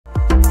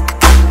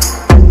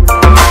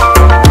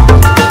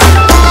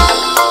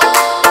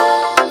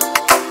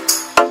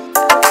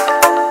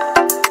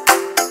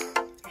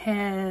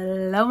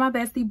my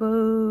Bestie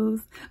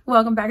Boos.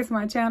 Welcome back to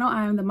my channel.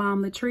 I am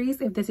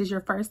TheMomLatrice. If this is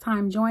your first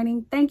time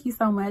joining, thank you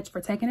so much for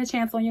taking a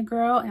chance on your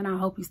girl, and I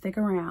hope you stick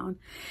around.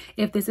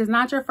 If this is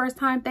not your first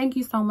time, thank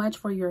you so much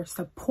for your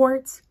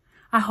support.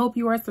 I hope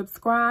you are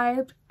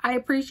subscribed. I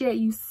appreciate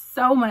you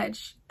so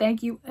much.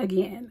 Thank you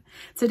again.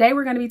 Today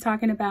we're going to be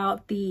talking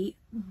about the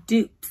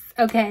dupes,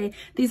 okay?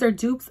 These are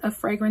dupes of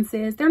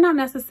fragrances. They're not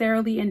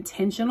necessarily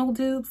intentional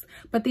dupes,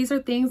 but these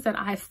are things that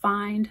I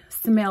find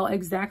smell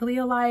exactly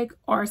alike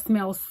or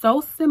smell so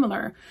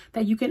similar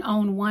that you can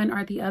own one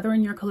or the other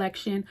in your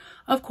collection.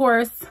 Of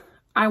course,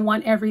 I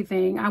want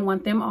everything. I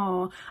want them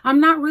all.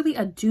 I'm not really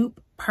a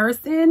dupe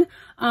person.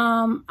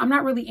 I'm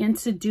not really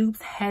into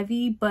dupes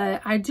heavy,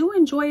 but I do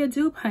enjoy a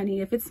dupe, honey.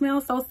 If it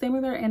smells so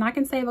similar and I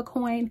can save a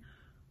coin,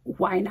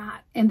 why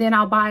not? And then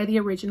I'll buy the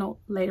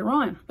original later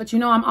on. But you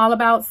know, I'm all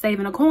about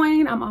saving a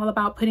coin. I'm all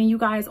about putting you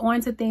guys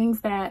onto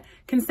things that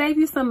can save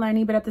you some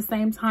money, but at the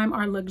same time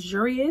are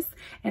luxurious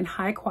and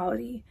high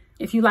quality.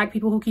 If you like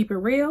people who keep it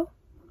real,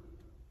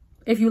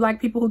 if you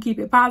like people who keep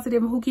it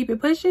positive and who keep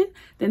it pushing,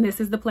 then this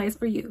is the place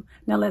for you.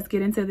 Now let's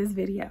get into this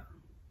video.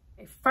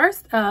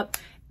 First up,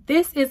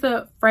 this is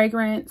a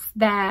fragrance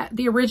that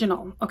the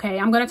original, okay,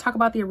 I'm going to talk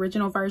about the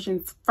original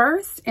versions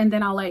first, and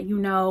then I'll let you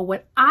know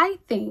what I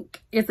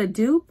think is a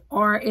dupe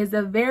or is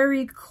a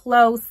very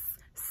close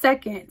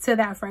second to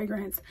that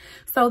fragrance.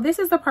 So this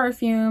is a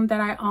perfume that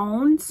I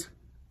owned,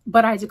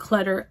 but I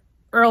decluttered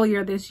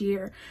earlier this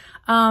year.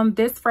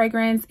 This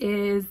fragrance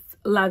is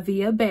La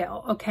Vie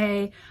Belle,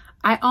 okay?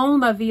 I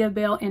own La Vie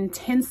Belle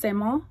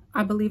Intensement,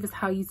 I believe is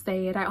how you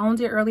say it. I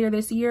owned it earlier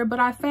this year, but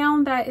I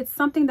found that it's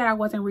something that I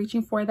wasn't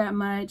reaching for that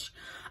much.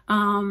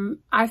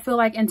 I feel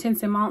like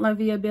Intensement La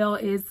Vie Belle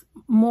is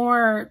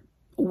more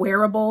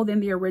wearable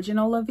than the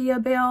original La Vie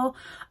Belle,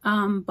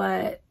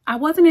 but I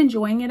wasn't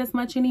enjoying it as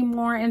much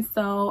anymore, and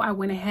so I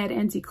went ahead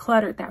and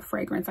decluttered that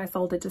fragrance. I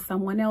sold it to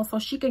someone else so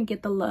she can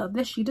get the love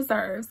that she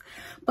deserves.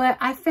 But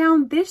I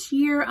found this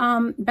year,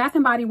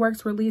 Bath & Body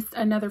Works released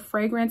another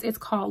fragrance. It's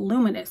called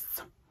Luminous.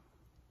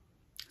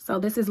 So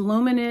this is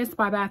Luminous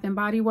by Bath &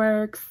 Body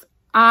Works.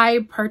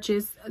 I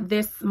purchased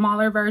this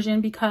smaller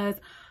version because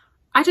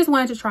I just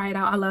wanted to try it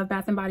out. I love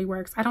Bath & Body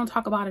Works. I don't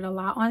talk about it a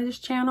lot on this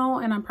channel,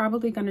 and I'm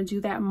probably going to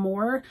do that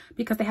more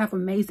because they have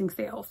amazing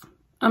sales.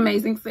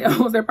 Amazing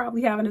sales. They're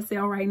probably having a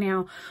sale right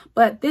now.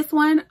 But this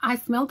one, I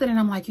smelled it and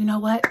I'm like, you know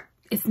what?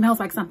 It smells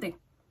like something.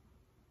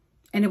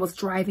 And it was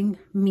driving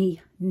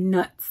me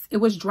nuts. It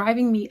was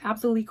driving me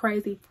absolutely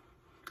crazy.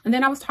 And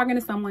then I was talking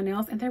to someone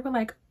else and they were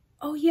like,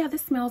 oh yeah,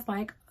 this smells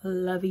like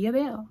La Vie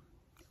Belle.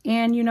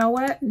 And you know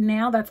what?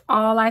 Now that's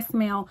all I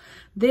smell.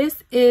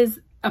 This is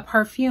a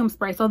perfume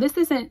spray. So this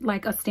isn't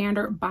like a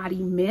standard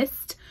body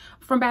mist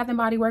from Bath &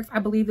 Body Works. I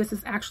believe this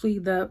is actually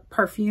the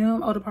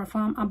perfume, eau de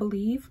parfum, I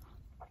believe.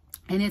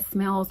 And it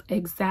smells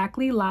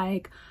exactly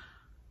like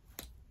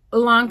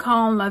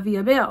Lancôme La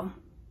Vie Belle.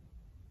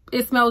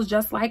 It smells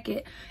just like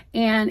it,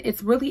 and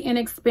it's really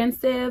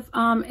inexpensive.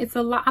 It's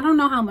a lot. I don't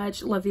know how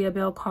much La Vie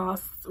Belle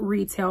costs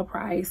retail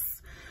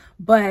price,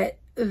 but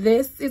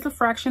this is a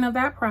fraction of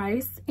that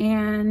price,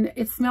 and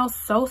it smells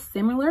so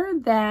similar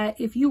that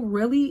if you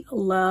really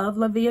love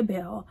La Vie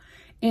Belle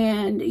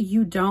and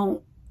you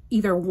don't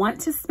either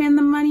want to spend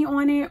the money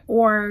on it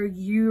or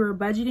you're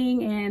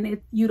budgeting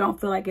and you don't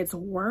feel like it's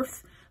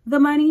worth the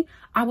money,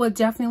 I would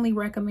definitely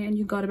recommend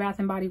you go to Bath &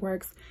 Body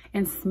Works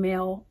and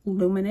smell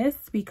Luminous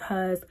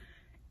because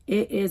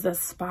it is a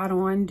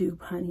spot-on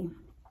dupe, honey.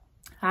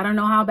 I don't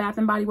know how Bath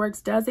 & Body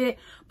Works does it,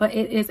 but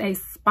it is a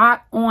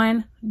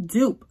spot-on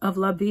dupe of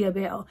La Vie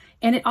Belle.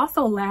 And it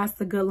also lasts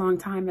a good long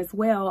time as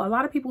well. A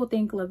lot of people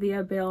think La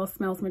Vie Belle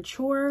smells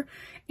mature,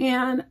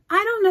 and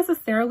I don't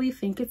necessarily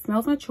think it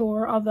smells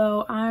mature,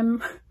 although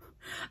I'm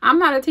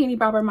not a teeny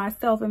bopper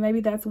myself, and maybe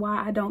that's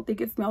why I don't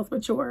think it smells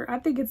mature. I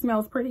think it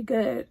smells pretty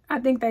good. I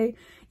think they,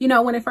 you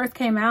know, when it first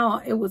came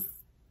out, it was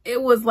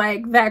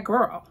like that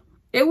girl.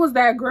 It was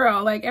that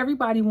girl. Like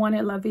everybody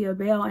wanted La Vie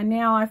Belle, and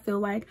now I feel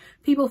like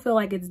people feel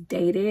like it's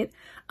dated.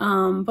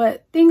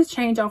 But things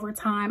change over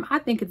time. I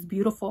think it's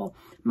beautiful.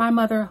 My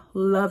mother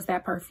loves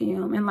that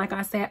perfume, and like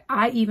I said,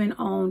 I even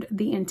owned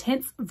the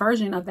intense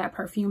version of that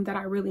perfume that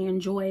I really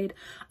enjoyed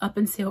up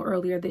until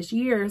earlier this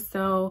year.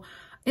 So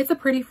it's a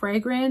pretty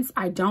fragrance.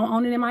 I don't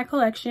own it in my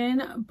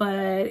collection,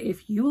 but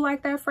if you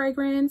like that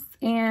fragrance,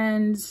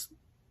 and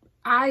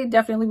I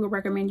definitely would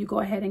recommend you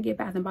go ahead and get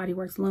Bath & Body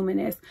Works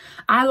Luminous.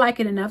 I like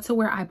it enough to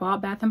where I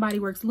bought Bath & Body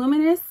Works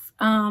Luminous.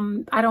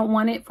 I don't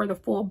want it for the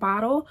full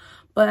bottle,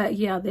 but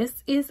yeah,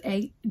 this is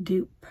a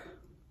dupe.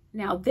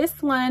 Now,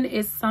 this one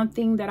is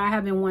something that I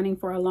have been wanting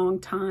for a long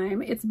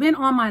time. It's been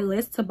on my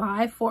list to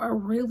buy for a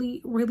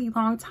really, really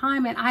long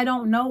time, and I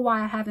don't know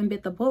why I haven't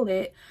bit the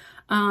bullet.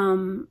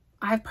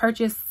 I've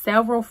purchased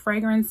several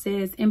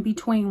fragrances in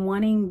between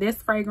wanting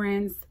this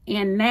fragrance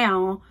and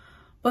now,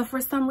 but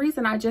for some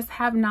reason I just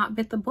have not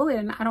bit the bullet,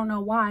 and I don't know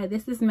why.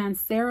 This is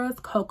Mancera's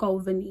Coco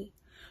Vanille.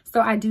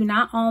 So I do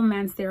not own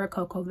Mancera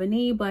Coco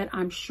Vanille, but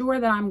I'm sure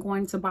that I'm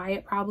going to buy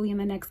it probably in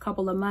the next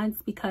couple of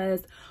months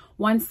because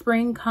once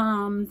spring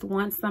comes,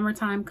 once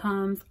summertime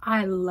comes,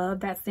 I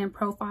love that scent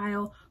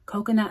profile.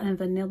 coconut and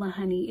vanilla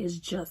honey is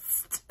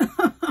just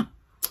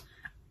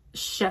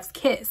chef's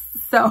kiss.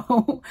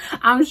 So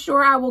I'm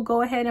sure I will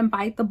go ahead and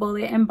bite the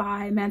bullet and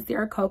buy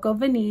Mancera Coco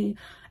Vanille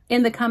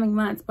in the coming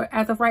months. But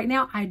as of right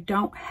now, I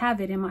don't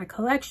have it in my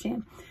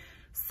collection.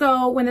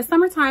 So when the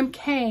summertime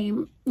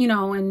came, you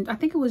know, and I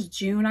think it was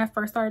June, I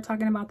first started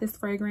talking about this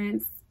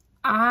fragrance.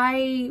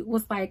 I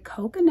was like,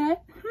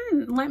 coconut,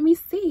 let me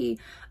see.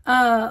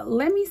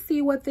 Let me see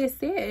what this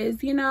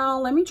is. You know,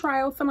 let me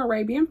try out some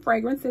Arabian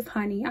fragrances,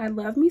 honey. I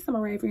love me some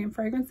Arabian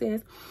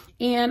fragrances.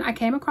 And I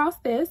came across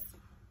this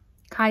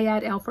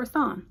Kayad El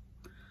Farsan.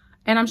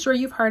 And I'm sure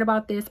you've heard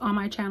about this on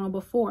my channel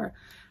before.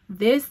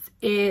 This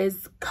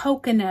is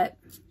coconut.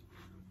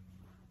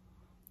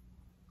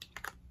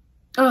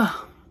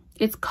 Oh,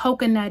 it's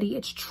coconutty.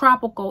 It's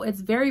tropical.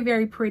 It's very,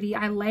 very pretty.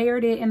 I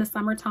layered it in the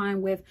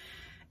summertime with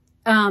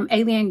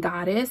Alien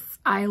Goddess.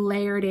 I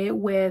layered it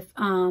with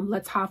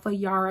Lattafa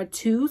Yara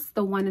Tous,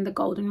 the one in the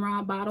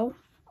goldenrod bottle.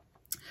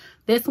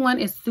 This one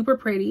is super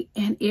pretty,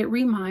 and it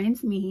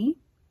reminds me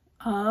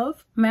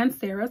of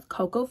Mancera's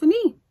Coco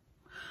Vanille.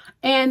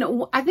 And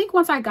I think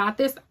once I got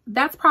this,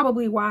 that's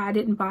probably why I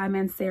didn't buy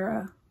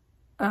Mancera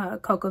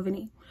Coco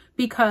Vanille.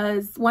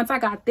 Because once I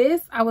got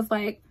this, I was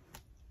like,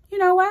 you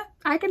know what?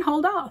 I can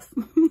hold off.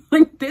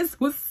 Like, this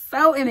was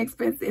so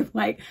inexpensive.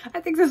 Like,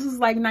 I think this was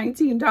like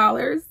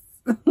 $19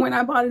 when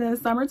I bought it in the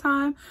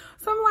summertime.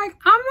 So I'm like,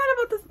 I'm not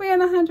about to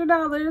spend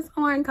 $100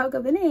 on Coco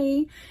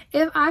Vanille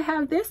if I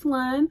have this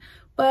one.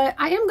 But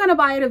I am going to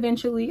buy it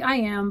eventually. I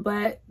am.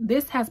 But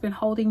this has been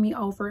holding me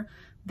over.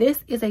 This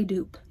is a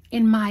dupe,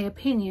 in my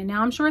opinion.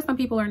 Now, I'm sure some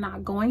people are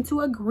not going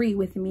to agree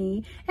with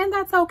me, and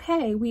that's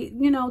okay.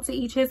 You know, to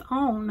each his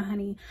own,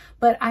 honey.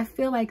 But I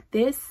feel like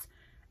this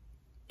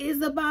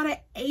is about an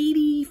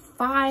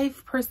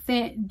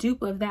 85%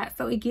 dupe of that.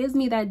 So it gives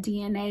me that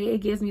DNA. It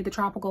gives me the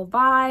tropical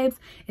vibes.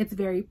 It's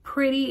very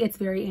pretty. It's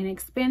very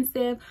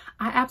inexpensive.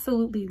 I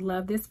absolutely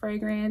love this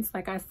fragrance.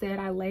 Like I said,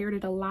 I layered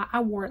it a lot. I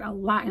wore it a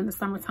lot in the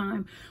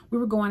summertime. We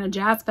were going to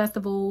jazz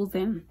festivals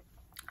and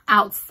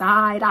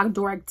outside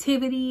outdoor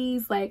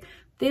activities. Like,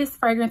 this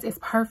fragrance is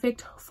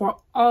perfect for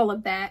all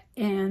of that.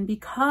 And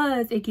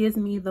because it gives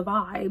me the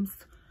vibes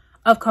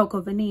of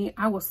Coco Vanille,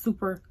 I was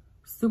super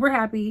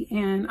happy,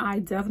 and I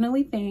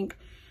definitely think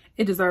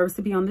it deserves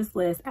to be on this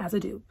list as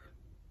a dupe.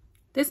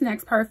 This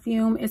next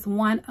perfume is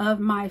one of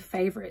my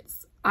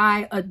favorites.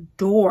 I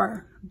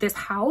adore this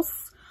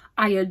house.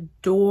 I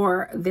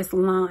adore this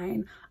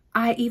line.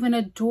 I even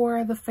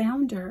adore the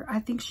founder. I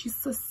think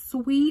she's a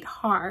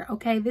sweetheart.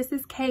 Okay, this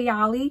is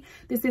Kayali.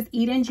 This is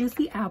Eden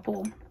Juicy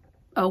Apple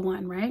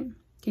 01, right?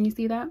 Can you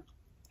see that?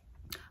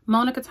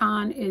 Mona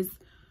Katan is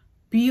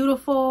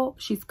beautiful.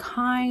 She's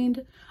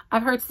kind.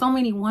 I've heard so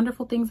many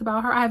wonderful things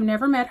about her. I've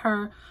never met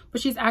her,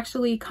 but she's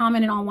actually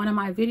commented on one of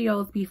my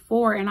videos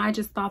before, and I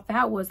just thought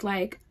that was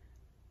like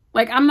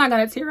I'm not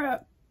gonna tear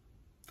up.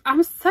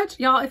 I'm such,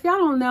 y'all, if y'all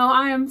don't know,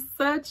 I am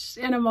such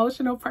an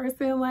emotional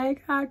person.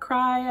 Like, I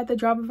cry at the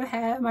drop of a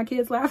hat. My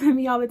kids laugh at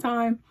me all the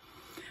time.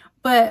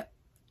 But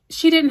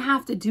she didn't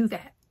have to do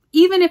that.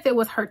 Even if it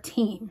was her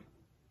team,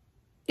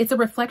 it's a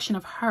reflection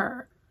of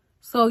her.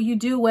 So you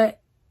do what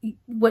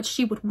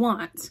she would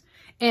want.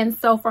 And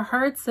so for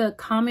her to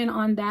comment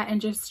on that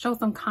and just show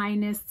some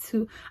kindness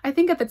to, I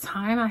think at the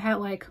time I had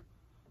like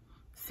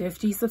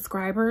 50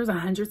 subscribers,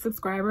 100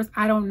 subscribers,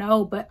 I don't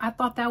know, but I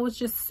thought that was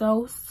just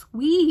so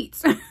sweet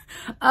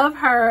of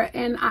her.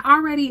 And I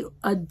already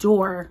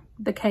adore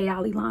the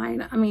Kayali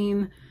line. I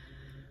mean,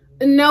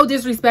 no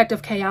disrespect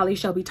of Kayali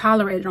shall be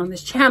tolerated on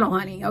this channel,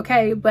 honey,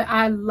 okay? But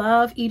I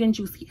love Eden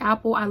Juicy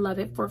Apple. I love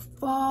it for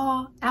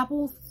fall.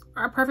 Apples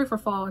are perfect for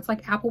fall. It's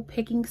like apple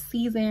picking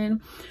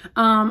season.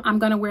 I'm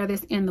gonna wear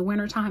this in the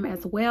wintertime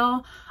as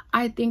well.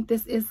 I think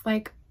this is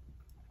like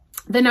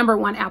the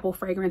 #1 apple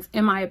fragrance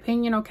in my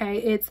opinion, okay?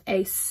 It's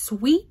a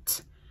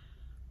sweet,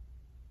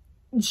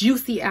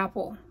 juicy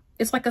apple.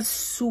 It's like a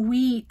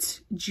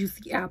sweet,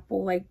 juicy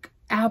apple, like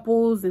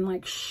apples and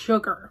like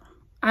sugar.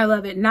 I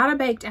love it. Not a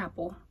baked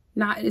apple.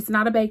 It's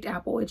not a baked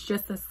apple. It's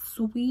just a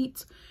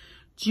sweet,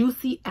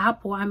 juicy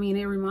apple. I mean,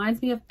 it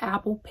reminds me of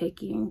apple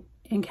picking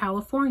in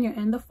California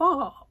in the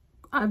fall.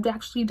 I've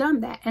actually done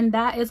that, and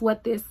that is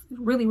what this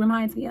really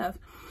reminds me of.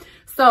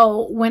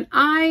 So when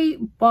I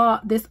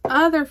bought this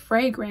other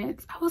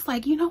fragrance, I was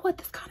like, you know what,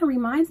 this kind of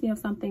reminds me of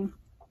something,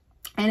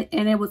 and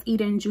it was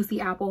Eden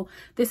Juicy Apple.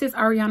 This is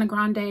Ariana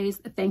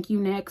Grande's Thank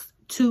You Next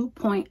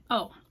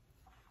 2.0.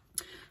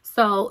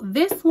 So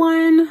this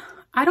one,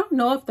 I don't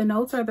know if the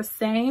notes are the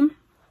same.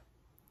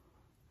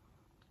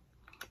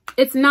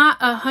 It's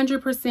not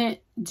 100%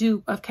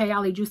 dupe of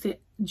Kayali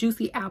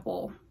Juicy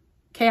Apple.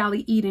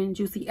 Kayali Eden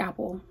Juicy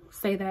Apple.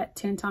 Say that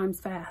 10 times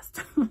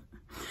fast.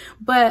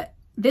 But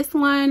this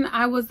one,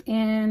 I was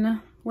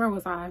in, where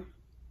was I?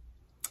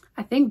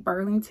 I think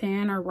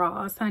Burlington or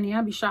Ross, honey.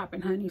 I be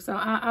shopping, honey. So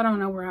I don't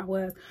know where I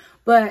was.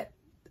 But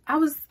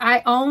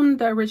I own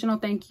the original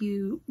Thank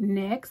You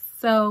Next.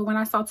 So when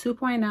I saw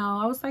 2.0,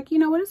 I was like, you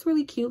know what, it's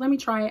really cute. Let me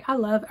try it. I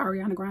love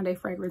Ariana Grande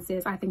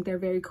fragrances. I think they're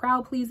very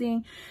crowd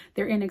pleasing.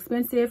 They're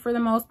inexpensive for the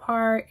most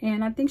part.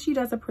 And I think she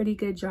does a pretty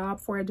good job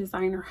for a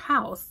designer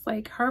house.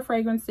 Like her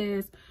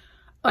fragrances,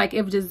 like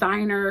if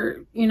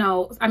designer, you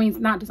know, I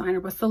mean, not designer,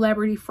 but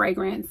celebrity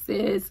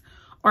fragrances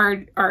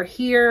are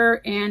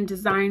here and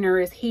designer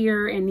is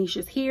here and niche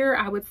is here,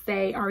 I would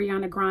say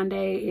Ariana Grande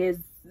is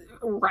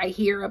right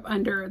here up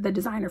under the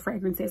designer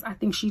fragrances. I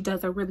think she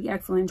does a really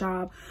excellent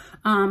job.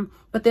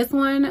 But this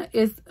one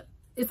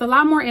it's a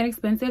lot more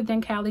inexpensive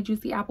than Cali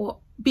Juicy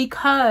Apple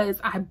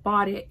because I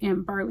bought it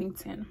in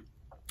Burlington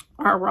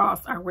or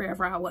Ross or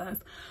wherever I was.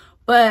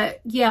 But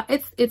yeah,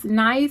 it's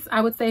nice.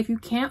 I would say if you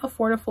can't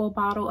afford a full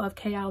bottle of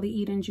Kayali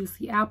Eden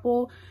Juicy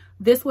Apple,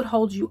 this would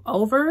hold you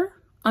over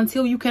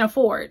until you can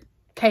afford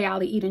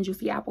Kayali Eden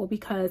Juicy Apple,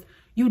 because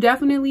you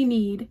definitely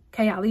need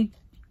Kayali.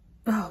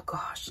 Oh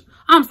gosh,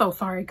 I'm so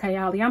sorry,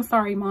 Kayali. I'm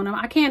sorry, Mona.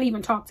 I can't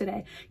even talk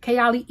today.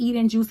 Kayali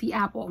Eden Juicy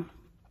Apple.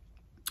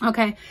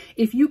 Okay,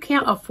 if you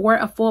can't afford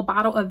a full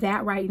bottle of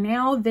that right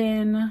now,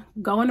 then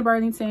go into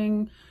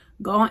Burlington,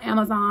 go on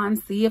Amazon,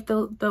 see if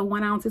the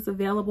 1 ounce is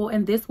available,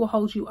 and this will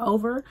hold you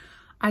over.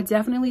 I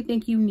definitely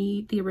think you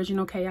need the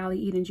original Kayali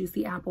Eden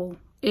Juicy Apple.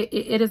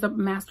 It is a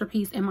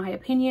masterpiece in my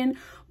opinion.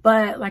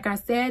 But like I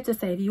said, to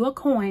save you a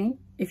coin,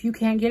 if you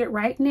can't get it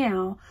right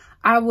now,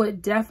 I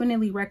would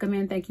definitely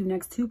recommend Thank You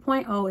Next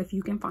 2.0 if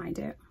you can find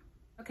it.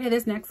 Okay,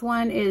 this next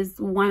one is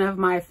one of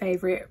my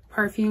favorite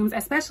perfumes,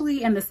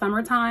 especially in the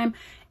summertime.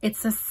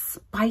 It's a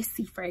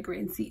spicy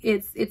fragrance.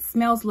 It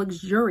smells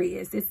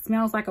luxurious. It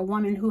smells like a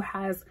woman who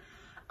has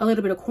a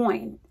little bit of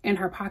coin in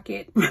her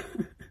pocket.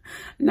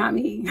 Not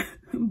me,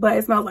 but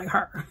it smells like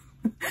her.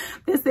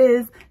 This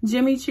is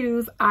Jimmy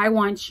Choo's I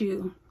Want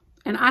You.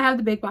 And I have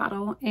the big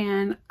bottle,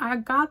 and I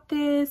got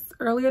this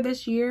earlier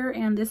this year,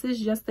 and this is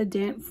just the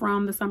dent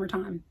from the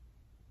summertime.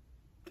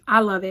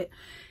 I love it.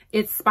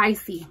 It's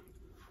spicy.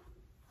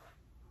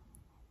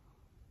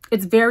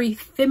 It's very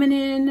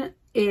feminine.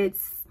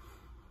 It's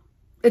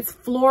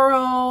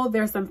floral.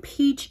 There's some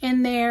peach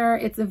in there.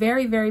 It's a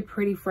very, very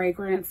pretty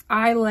fragrance.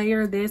 I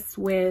layer this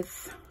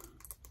with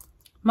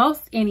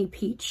most any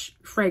peach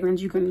fragrance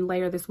you can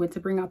layer this with to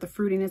bring out the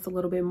fruitiness a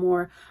little bit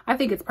more. I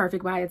think it's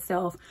perfect by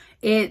itself.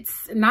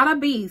 It's not a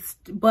beast,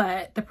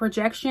 but the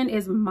projection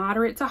is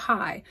moderate to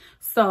high.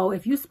 So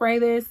if you spray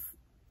this,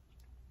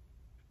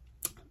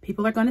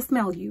 people are going to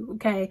smell you,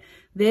 okay?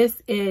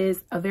 This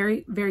is a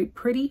very, very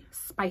pretty,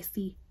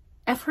 spicy,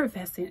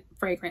 effervescent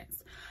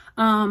fragrance.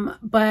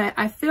 But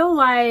I feel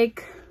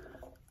like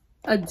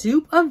a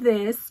dupe of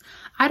this,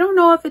 I don't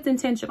know if it's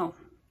intentional.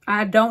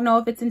 I don't know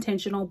if it's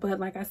intentional, but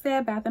like I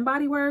said, Bath and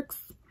Body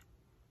Works,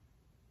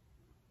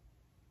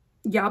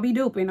 y'all be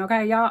duping,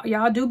 okay?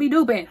 Y'all do be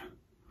duping.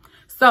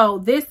 So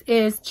this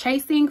is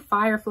Chasing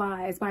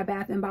Fireflies by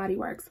Bath and Body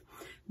Works.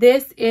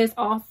 This is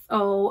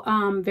also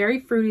very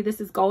fruity. This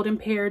is golden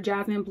pear,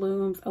 jasmine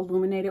blooms,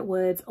 illuminated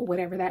woods,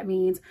 whatever that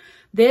means.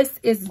 This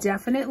is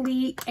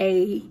definitely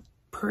a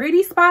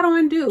pretty spot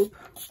on dupe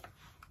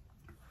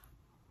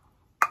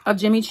of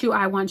Jimmy Choo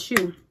I Want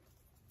You.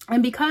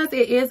 And because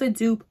it is a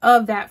dupe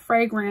of that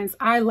fragrance,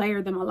 I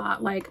layer them a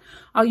lot. Like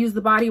I'll use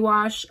the body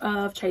wash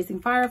of Chasing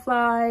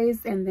Fireflies,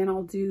 and then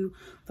I'll do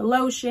the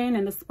lotion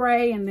and the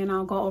spray, and then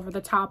I'll go over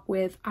the top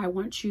with I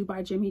Want You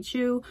by Jimmy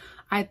Choo.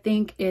 I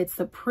think it's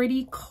a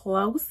pretty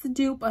close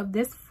dupe of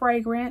this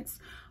fragrance,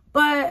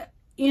 but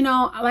you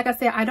know, like I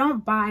said, I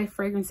don't buy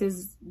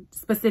fragrances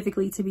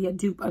specifically to be a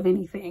dupe of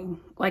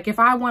anything. Like if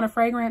I want a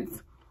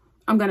fragrance,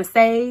 I'm going to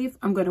save,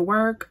 I'm going to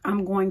work,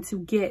 I'm going to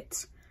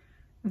get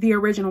the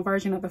original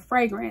version of the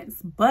fragrance.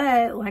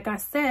 But like I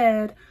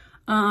said,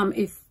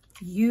 if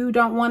you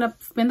don't want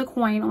to spend the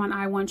coin on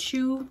I Want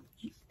You,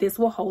 this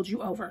will hold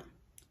you over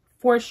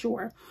for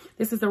sure.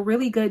 This is a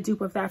really good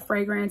dupe of that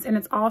fragrance, and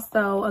it's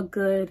also a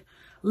good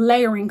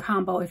layering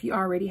combo if you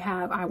already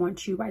have I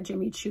Want You by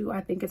Jimmy Choo.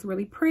 I think it's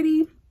really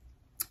pretty,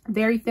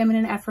 very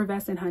feminine,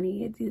 effervescent,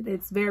 honey.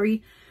 It's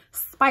very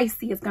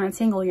spicy. It's gonna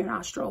tingle your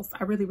nostrils.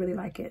 I really, really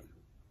like it.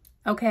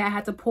 Okay, I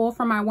had to pull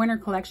from my winter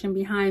collection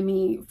behind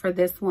me for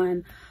this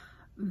one.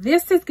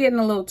 This is getting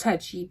a little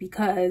touchy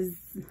because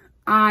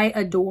I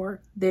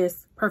adore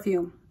this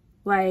perfume.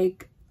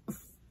 Like,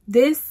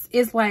 this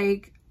is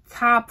like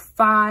top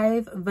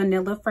 5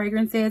 vanilla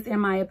fragrances in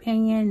my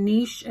opinion,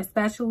 niche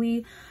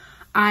especially.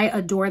 I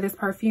adore this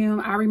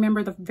perfume. I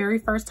remember the very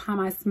first time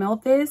I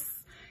smelled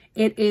this.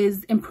 It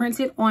is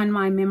imprinted on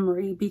my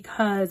memory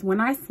because when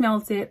I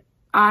smelled it,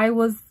 I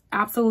was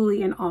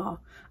absolutely in awe.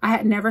 I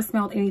had never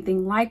smelled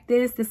anything like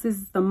this. This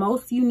is the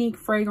most unique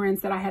fragrance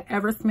that I had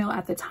ever smelled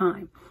at the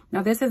time.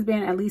 Now, this has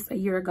been at least a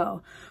year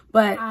ago,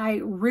 but I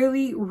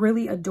really,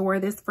 really adore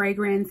this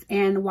fragrance.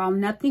 And while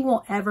nothing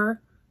will ever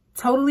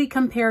totally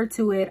compare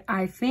to it,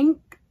 I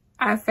think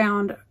I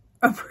found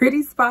a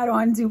pretty spot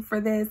on dupe for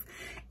this.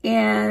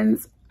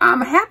 And I'm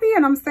happy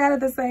and I'm sad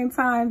at the same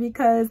time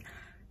because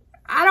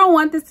I don't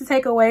want this to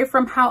take away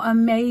from how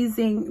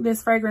amazing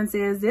this fragrance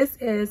is. This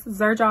is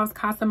Xerjoff's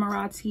Casa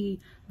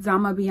Marati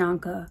Dama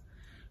Bianca.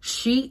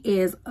 She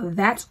is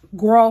that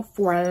girl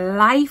for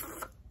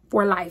life,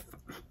 for life.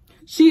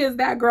 She is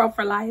that girl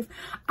for life.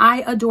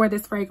 I adore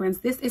this fragrance.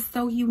 This is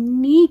so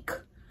unique.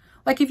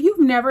 Like, if you've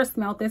never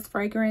smelled this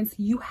fragrance,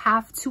 you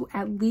have to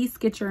at least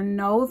get your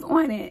nose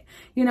on it.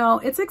 You know,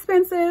 it's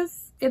expensive.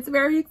 It's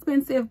very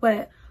expensive,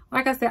 but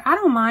like I said, I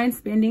don't mind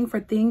spending for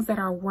things that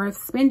are worth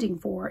spending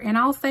for, and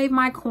I'll save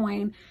my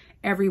coin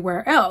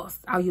everywhere else.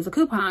 I'll use a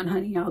coupon,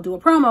 honey. I'll do a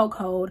promo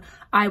code.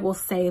 I will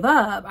save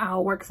up.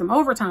 I'll work some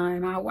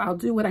overtime. I'll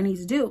do what I need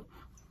to do.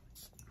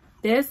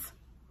 This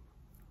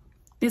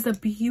is a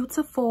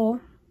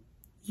beautiful,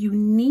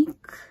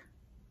 unique,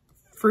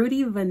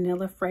 fruity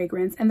vanilla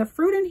fragrance. And the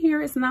fruit in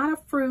here is not a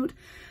fruit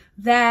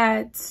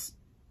that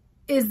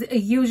is a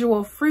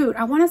usual fruit.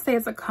 I want to say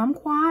it's a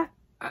kumquat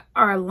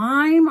or a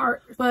lime,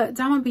 but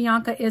Dama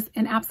Bianca is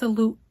an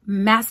absolute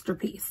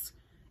masterpiece.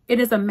 It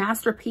is a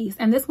masterpiece.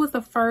 And this was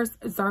the first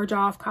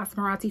Xerjoff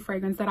Cosmerati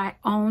fragrance that I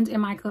owned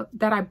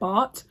that I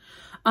bought.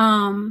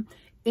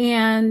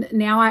 And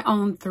now I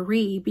own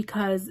 3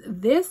 because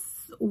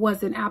this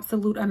was an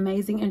absolute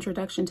amazing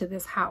introduction to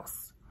this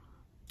house.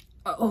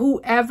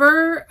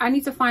 Whoever, I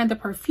need to find the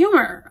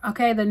perfumer,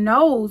 okay, the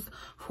nose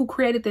who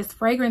created this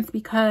fragrance,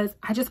 because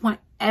I just want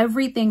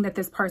everything that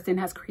this person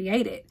has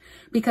created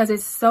because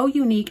it's so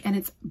unique and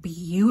it's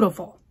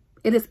beautiful.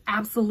 It is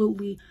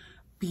absolutely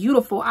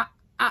beautiful.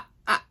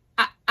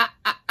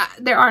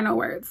 There are no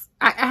words.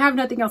 I have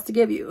nothing else to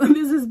give you.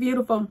 This is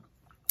beautiful.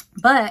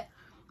 But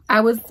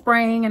I was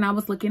spraying and I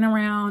was looking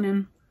around,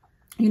 and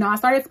you know, I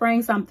started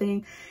spraying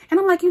something and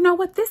I'm like, you know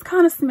what? This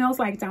kind of smells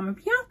like Dama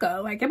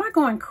Bianca. Like, am I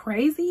going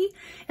crazy?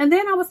 And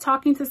then I was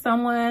talking to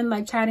someone,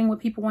 like chatting with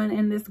people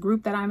in this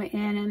group that I'm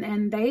in,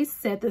 and they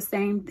said the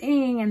same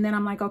thing. And then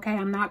I'm like, okay,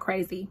 I'm not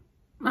crazy.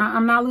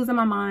 I'm not losing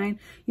my mind.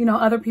 You know,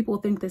 other people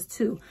think this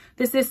too.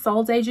 This is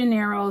Sol de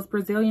Janeiro's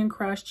Brazilian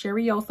Crush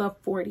Cherryosa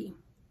 40.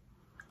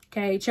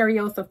 Okay,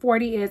 Cherryosa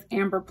 40 is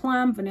amber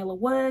plum, vanilla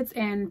woods,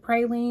 and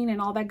praline and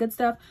all that good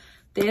stuff.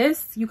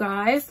 This, you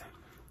guys,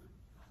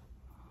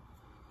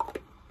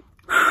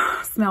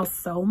 smells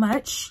so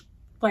much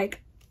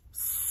like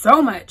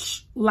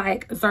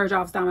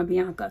Xerjoff's Dama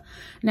Bianca.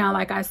 Now,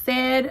 like I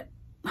said,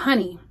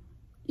 honey,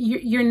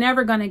 you're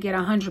never gonna get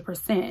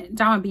 100%.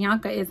 Dama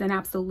Bianca is an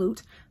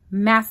absolute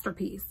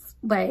masterpiece.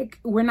 Like,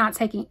 we're not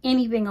taking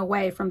anything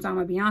away from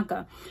Dama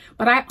Bianca,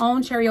 but I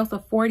own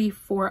Cherryosa 40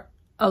 for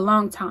a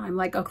long time,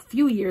 like a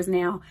few years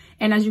now,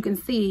 and as you can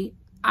see,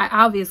 I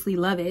obviously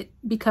love it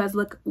because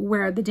look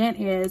where the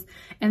dent is.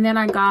 And then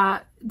I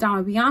got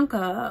Dama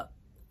Bianca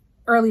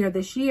earlier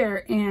this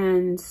year,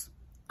 and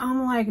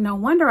I'm like, no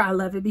wonder I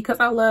love it, because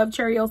I love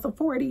Cherryosa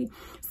 40.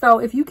 So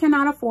if you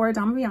cannot afford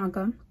Dama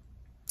Bianca, I'm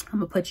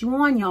gonna put you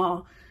on,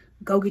 y'all.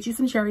 Go get you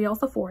some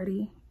Cherryosa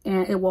 40,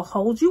 and it will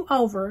hold you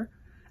over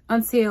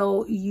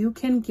until you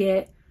can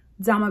get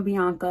Dama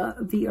Bianca,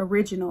 the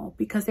original,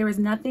 because there is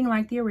nothing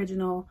like the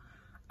original.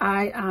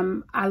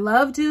 I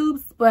love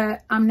dupes,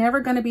 but I'm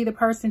never gonna be the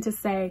person to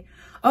say,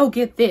 oh,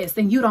 get this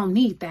and you don't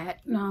need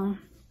that. No,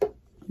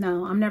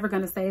 I'm never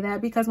gonna say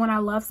that, because when I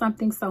love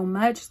something so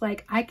much,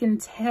 like, I can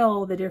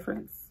tell the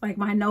difference. Like,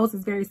 my nose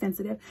is very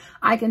sensitive.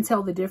 I can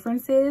tell the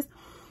differences,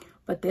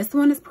 but this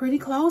one is pretty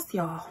close,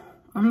 y'all.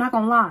 I'm not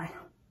gonna lie.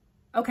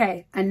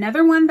 Okay,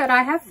 another one that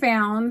I have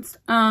found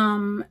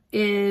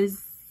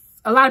is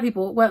a lot of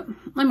people, well,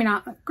 let me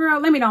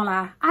don't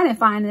lie. I didn't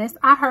find this.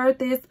 I heard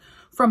this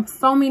from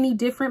so many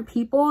different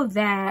people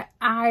that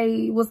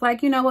I was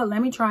like, you know what,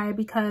 let me try it,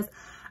 because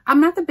I'm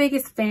not the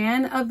biggest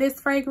fan of this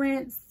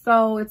fragrance.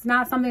 So it's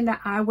not something that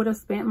I would have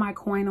spent my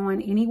coin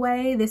on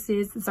anyway. This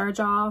is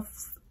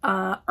Xerjoff's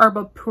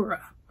Herba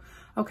Pura.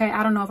 Okay,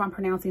 I don't know if I'm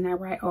pronouncing that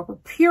right. Herba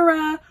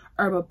Pura.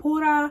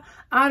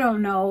 I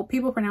don't know.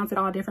 People pronounce it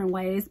all different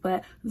ways,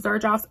 but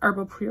Xerjoff's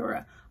Herba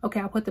Pura. Okay,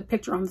 I'll put the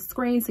picture on the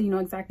screen so you know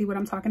exactly what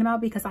I'm talking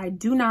about, because I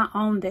do not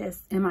own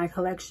this in my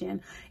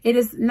collection. It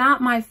is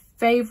not my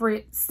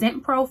favorite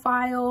scent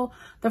profile.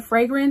 The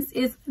fragrance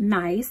is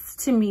nice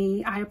to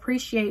me. I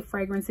appreciate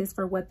fragrances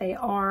for what they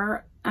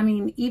are. I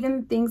mean,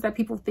 even things that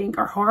people think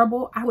are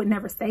horrible, I would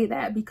never say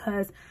that,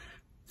 because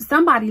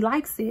somebody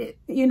likes it,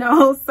 you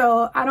know?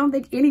 So I don't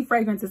think any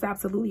fragrance is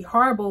absolutely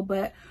horrible,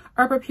 but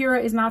Herba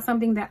Pura is not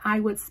something that I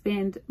would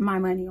spend my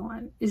money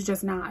on. It's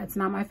just not. It's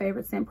not my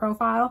favorite scent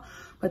profile.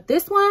 But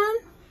this one,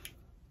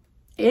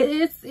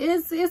 it's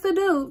a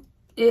dupe.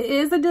 It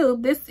is a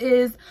dupe. This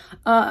is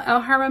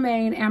El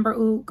Haramain Amber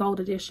Oud Gold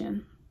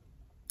Edition.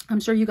 I'm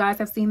sure you guys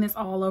have seen this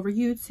all over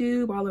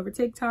YouTube, all over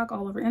TikTok,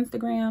 all over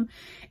Instagram.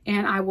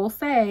 And I will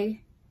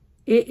say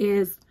it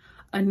is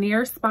a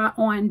near spot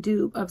on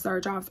dupe of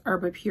Xerjoff's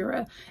Herba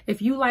Pura.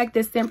 If you like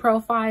this scent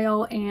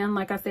profile, and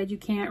like I said, you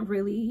can't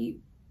really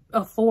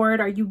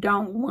afford, or you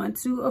don't want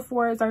to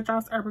afford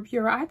Xerjoff's Herba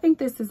Pura, I think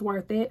this is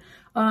worth it.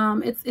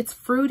 It's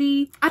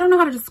fruity. I don't know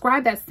how to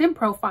describe that scent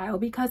profile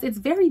because it's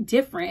very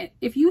different.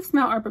 If you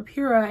smell Herba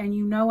Pura and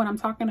you know what I'm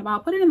talking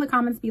about, put it in the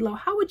comments below.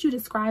 How would you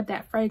describe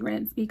that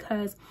fragrance?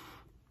 Because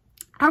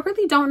I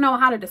really don't know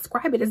how to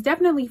describe it. It's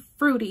definitely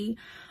fruity.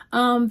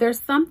 There's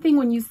something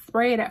when you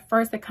spray it at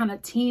first that kind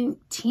of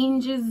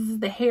tinges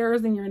the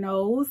hairs in your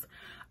nose.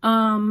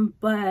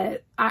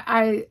 But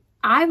I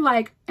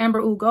like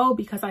Amber Oud Gold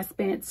because I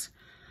spent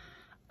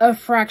a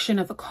fraction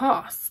of the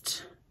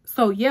cost.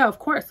 So yeah, of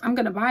course, I'm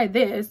going to buy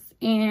this.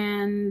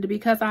 And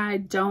because I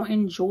don't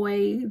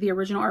enjoy the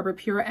original Herb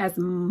Pure as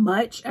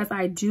much as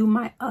I do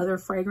my other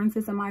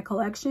fragrances in my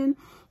collection,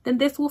 then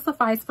this will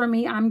suffice for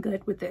me. I'm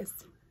good with this.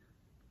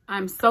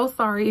 I'm so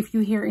sorry if you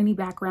hear any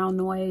background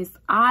noise.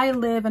 I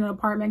live in an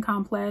apartment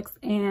complex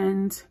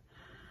and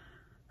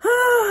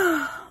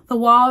the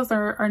walls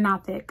are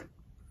not thick.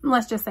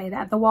 Let's just say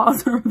that. The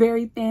walls are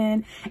very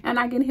thin and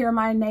I can hear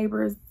my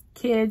neighbors'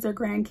 kids or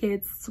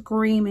grandkids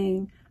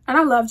screaming. And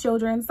I love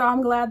children, so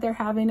I'm glad they're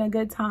having a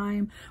good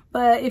time.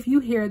 But if you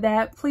hear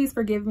that, please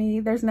forgive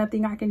me. There's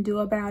nothing I can do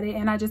about it.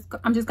 And I'm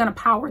just gonna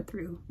power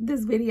through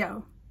this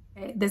video.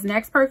 Okay, this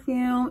next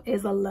perfume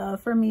is a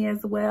love for me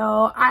as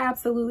well. I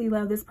absolutely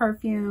love this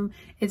perfume.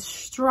 It's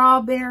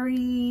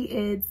strawberry.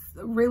 It's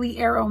really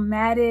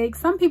aromatic.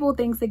 Some people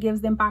think it gives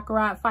them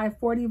Baccarat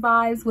 540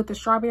 vibes with the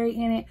strawberry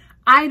in it.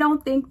 I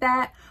don't think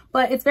that,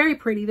 but it's very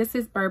pretty. This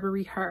is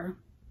Burberry Her.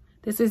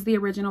 This is the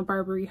original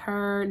Burberry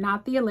Her,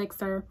 not the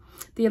Elixir.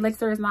 The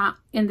Elixir is not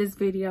in this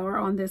video or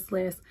on this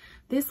list.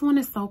 This one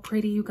is so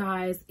pretty, you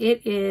guys.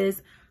 It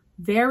is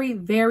very,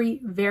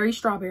 very, very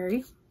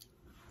strawberry.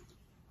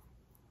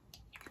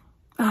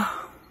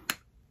 Oh,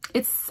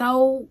 it's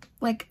so,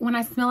 like, when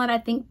I smell it, I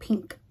think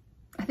pink.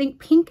 I think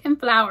pink and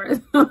flowers.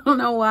 I don't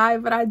know why,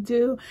 but I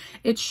do.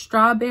 It's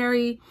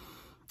strawberry.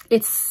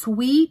 It's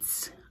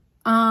sweet.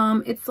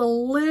 It's a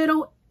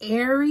little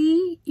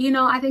airy, you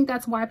know. I think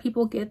that's why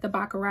people get the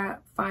Baccarat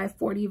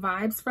 540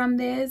 vibes from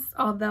this,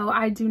 although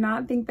I do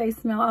not think they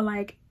smell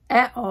alike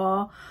at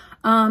all.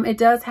 It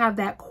does have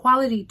that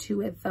quality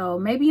to it though,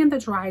 maybe in the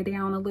dry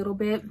down a little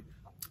bit,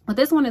 but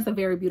this one is a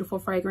very beautiful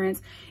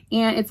fragrance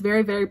and it's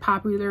very, very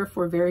popular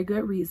for very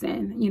good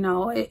reason. You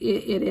know, it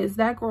is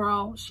that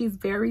girl. She's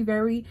very,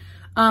 very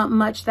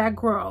much that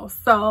girl.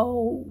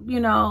 So, you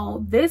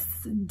know, this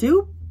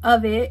dupe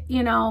of it,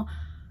 you know,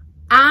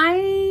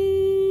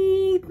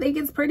 I think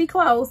it's pretty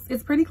close.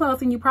 It's pretty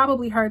close, and you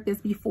probably heard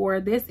this before.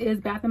 This is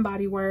Bath &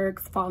 Body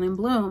Works Fall in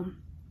Bloom.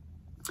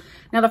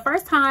 Now, the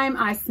first time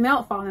I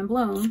smelled Fall in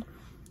Bloom,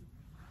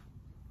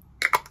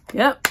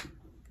 yep,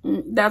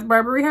 that's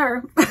Burberry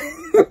Her.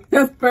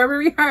 That's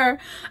Burberry Her.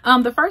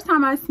 The first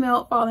time I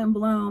smelled Fall in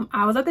Bloom,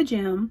 I was at the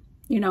gym.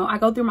 You know, I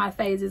go through my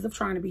phases of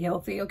trying to be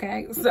healthy,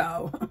 okay?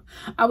 So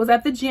I was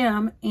at the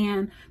gym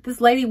and this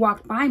lady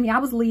walked by me. I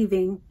was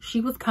leaving. She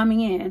was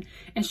coming in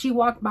and she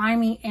walked by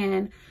me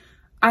and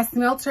I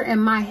smelled her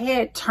and my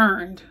head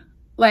turned.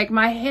 Like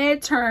my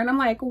head turned. I'm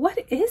like, what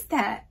is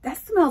that?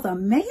 That smells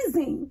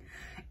amazing.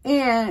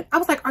 And I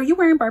was like, are you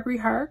wearing Burberry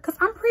Her? Because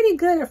I'm pretty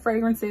good at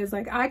fragrances.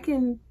 Like I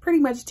can pretty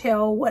much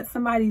tell what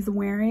somebody's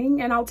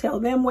wearing and I'll tell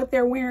them what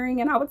they're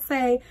wearing. And I would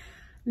say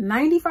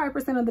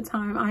 95% of the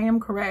time I am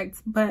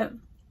correct, but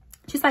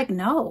she's like,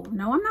 no,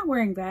 I'm not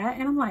wearing that.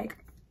 And I'm like,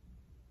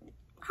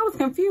 I was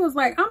confused.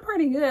 Like, I'm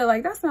pretty good.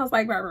 Like, that smells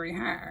like Burberry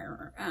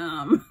Her.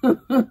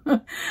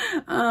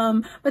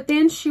 But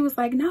then she was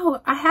like,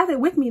 no, I have it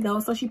with me though.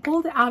 So she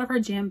pulled it out of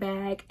her gym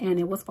bag and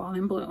it was Fall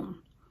in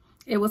Bloom.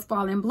 It was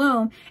Fall in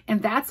Bloom.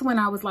 And that's when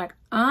I was like,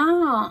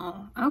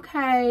 oh,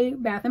 okay.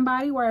 Bath &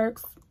 Body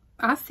Works.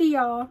 I see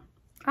y'all.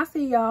 I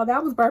see y'all.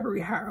 That was Burberry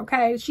Her,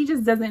 okay? She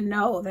just doesn't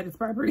know that it's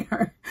Burberry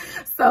Her.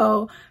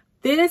 So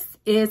this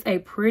is a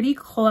pretty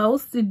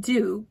close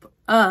dupe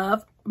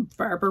of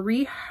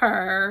Burberry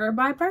Her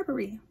by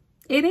Burberry.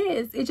 It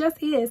is. It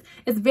just is.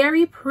 It's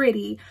very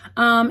pretty.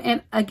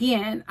 And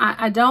again,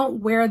 I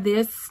don't wear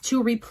this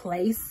to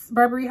replace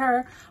Burberry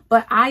Her,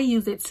 but I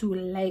use it to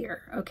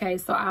layer, okay?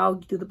 So I'll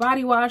do the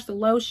body wash, the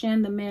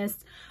lotion, the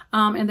mist,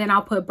 and then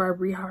I'll put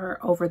Burberry Her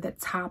over the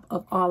top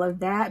of all of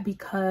that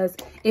because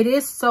it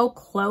is so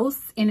close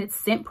in its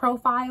scent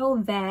profile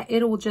that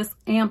it will just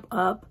amp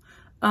up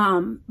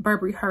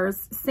Burberry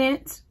Her's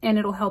scent and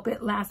it'll help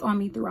it last on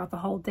me throughout the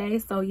whole day.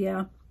 So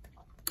yeah,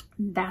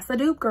 that's a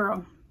dupe,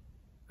 girl.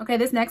 Okay,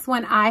 this next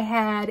one I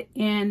had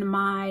in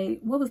my,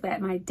 what was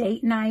that? My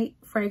date night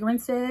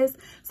fragrances.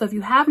 So if you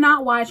have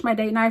not watched my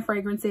date night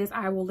fragrances,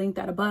 I will link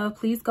that above.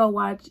 Please go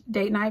watch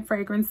date night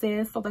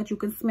fragrances so that you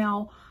can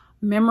smell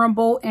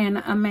memorable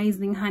and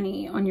amazing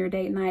honey on your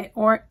date night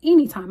or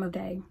any time of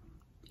day,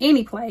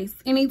 any place,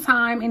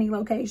 anytime, any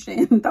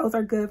location. Those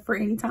are good for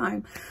any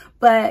time.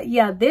 But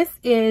yeah, this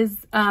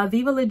is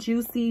Viva La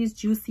Juicy's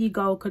Juicy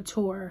Gold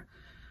Couture.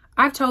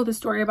 I've told the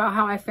story about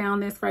how I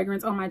found this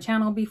fragrance on my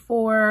channel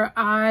before.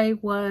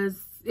 It was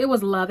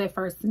love at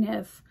first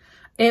sniff.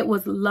 It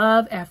was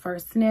love at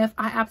first sniff.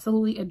 I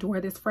absolutely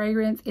adore this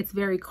fragrance. It's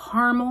very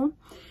caramel.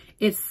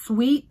 It's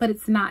sweet, but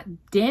it's not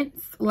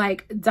dense.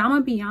 Like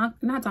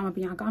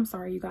I'm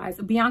sorry, you guys.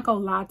 Bianco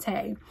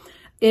Latte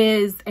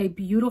is a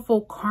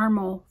beautiful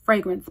caramel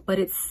fragrance, but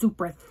it's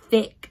super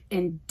thick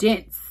and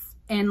dense.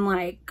 And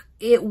like,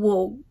 it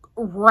will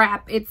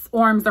wrap its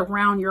arms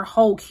around your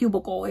whole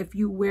cubicle if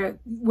you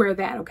wear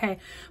that, okay?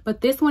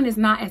 But this one is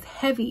not as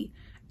heavy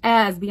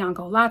as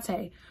Bianco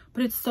Latte,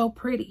 but it's so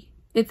pretty.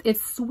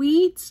 It's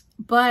sweet,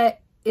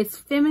 but it's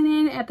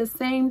feminine at the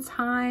same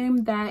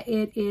time that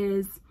it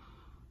is,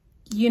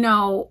 you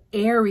know,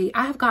 airy.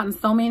 I have gotten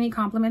so many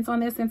compliments on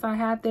this since I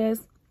had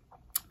this.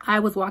 I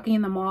was walking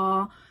in the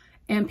mall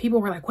and people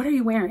were like, what are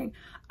you wearing?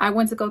 I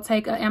went to go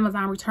take an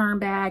Amazon return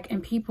bag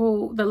and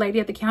the lady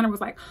at the counter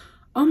was like,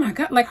 oh my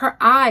God, like her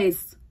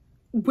eyes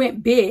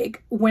went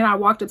big when I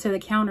walked up to the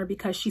counter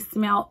because she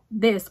smelled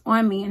this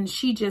on me, and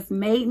she just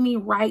made me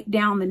write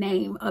down the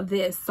name of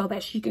this so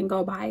that she can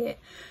go buy it.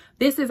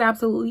 This is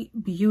absolutely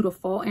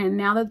beautiful. And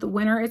now that the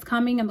winter is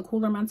coming and the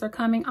cooler months are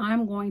coming,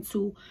 I'm going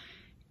to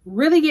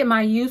really get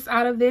my use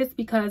out of this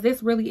because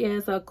this really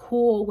is a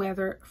cool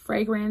weather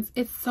fragrance.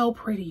 It's so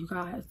pretty, you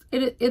guys.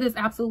 It is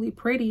absolutely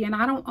pretty. And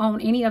I don't own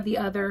any of the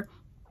other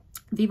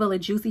Viva La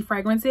Juicy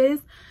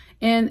fragrances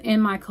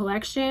in my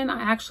collection.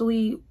 I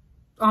actually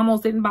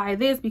almost didn't buy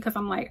this because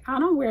I'm like, I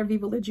don't wear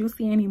Viva La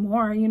Juicy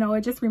anymore. You know,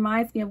 it just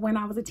reminds me of when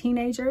I was a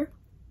teenager.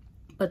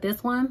 But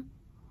this one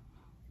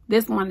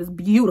is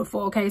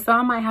beautiful. Okay, so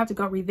I might have to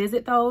go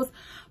revisit those.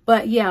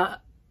 But yeah,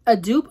 a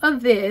dupe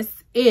of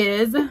this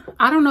is,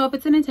 I don't know if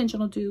it's an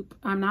intentional dupe.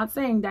 I'm not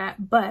saying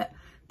that, but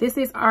this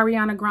is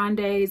Ariana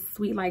Grande's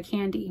Sweet Like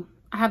Candy.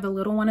 I have the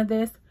little one of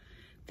this.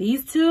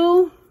 These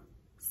two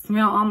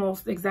smell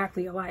almost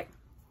exactly alike.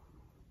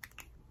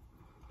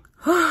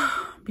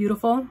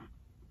 Beautiful.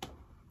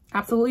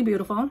 Absolutely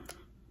beautiful.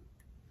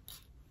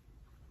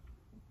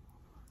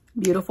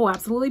 Beautiful,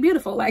 absolutely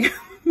beautiful. Like,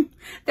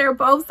 they're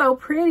both so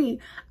pretty.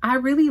 I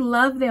really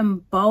love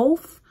them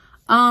both.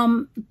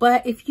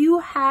 But if you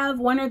have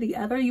one or the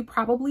other, you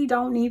probably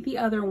don't need the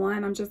other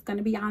one. I'm just going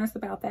to be honest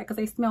about that because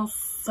they smell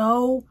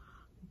so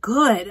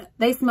good.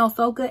 They smell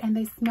so good and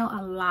they smell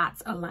a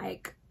lot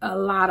alike. A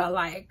lot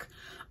alike.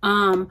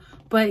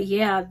 But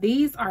yeah,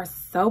 these are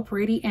so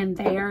pretty and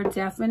they are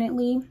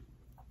definitely,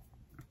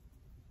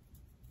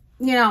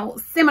 you know,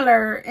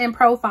 similar in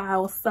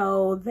profile.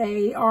 So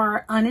they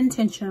are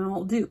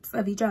unintentional dupes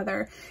of each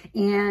other.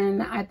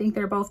 And I think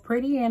they're both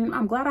pretty and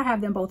I'm glad I have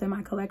them both in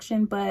my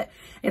collection. But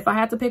if I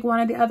had to pick one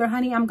or the other,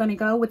 honey, I'm going to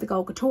go with the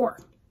Gold Couture.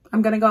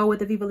 I'm going to go with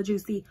the Viva La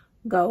Juicy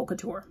Gold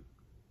Couture.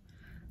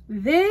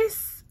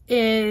 This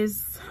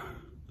is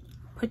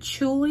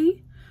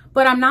patchouli,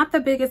 but I'm not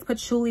the biggest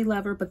patchouli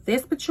lover, but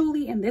this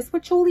patchouli and this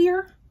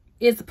patchoulier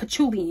is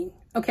patchouliing.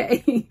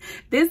 Okay,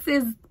 this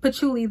is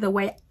patchouli the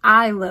way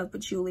I love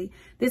patchouli.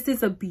 This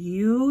is a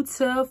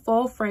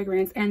beautiful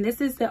fragrance, and this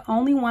is the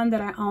only one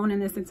that I own in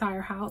this entire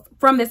house,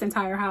 from this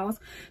entire house.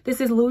 This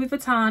is Louis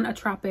Vuitton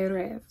Attrape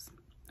Rêves.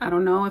 I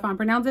don't know if I'm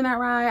pronouncing that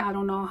right. I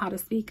don't know how to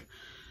speak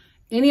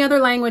any other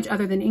language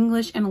other than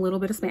English and a little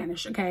bit of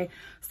Spanish. Okay,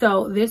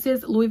 so this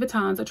is Louis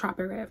Vuitton's Attrape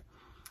Rêves.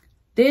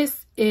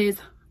 This is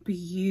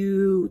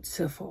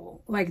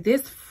beautiful. Like,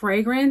 this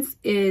fragrance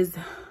is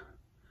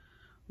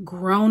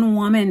grown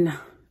woman.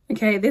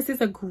 Okay, this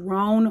is a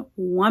grown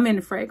woman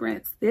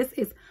fragrance. This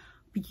is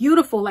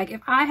beautiful. Like,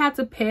 if I had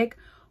to pick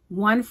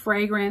one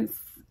fragrance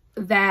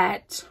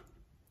that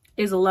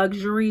is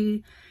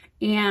luxury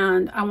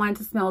and I wanted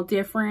to smell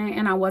different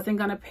and I wasn't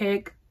gonna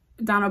pick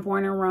Donna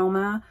Born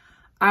Aroma,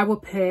 I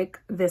would pick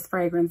this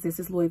fragrance. This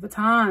is Louis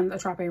Vuitton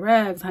Attrape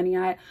Rêves, honey.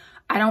 I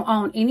don't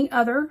own any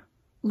other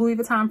Louis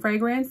Vuitton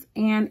fragrance,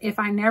 and if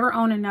I never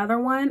own another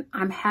one,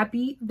 I'm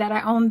happy that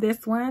I own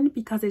this one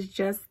because it's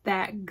just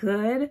that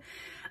good.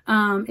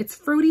 It's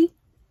fruity.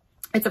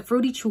 It's a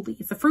fruity chuli.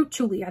 It's a fruit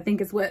chuli, I think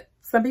is what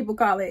some people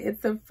call it.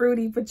 It's a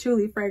fruity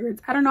patchouli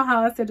fragrance. I don't know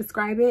how else to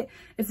describe it.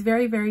 It's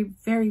very, very,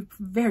 very,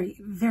 very,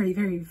 very,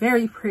 very,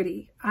 very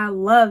pretty. I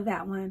love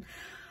that one.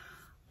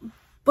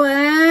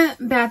 But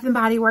Bath &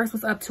 Body Works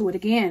was up to it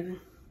again.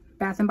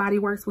 Bath & Body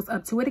Works was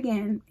up to it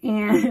again.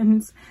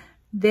 And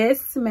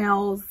this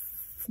smells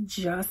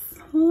just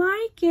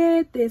like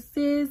it. This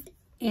is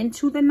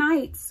Into the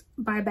Night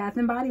by Bath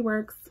 & Body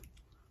Works.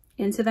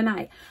 Into the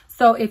Night.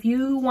 So if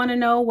you want to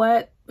know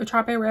what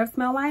Attrape Rêves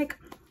smell like,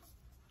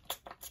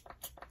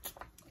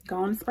 go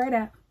on and spray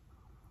that.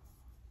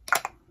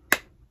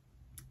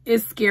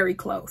 It's scary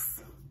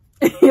close.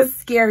 It's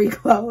scary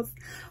close.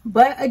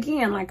 But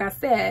again, like I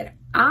said,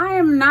 I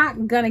am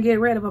not gonna get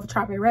rid of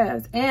Attrape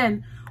Rêves.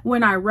 And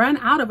when I run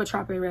out of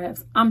Attrape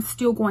Rêves, I'm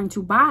still going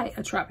to buy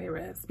Attrape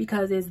Rêves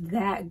because it's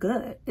that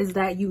good. It's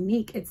that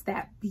unique. It's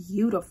that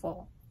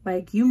beautiful.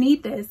 Like, you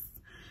need this.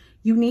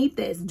 You need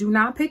this. Do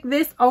not pick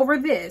this over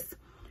this.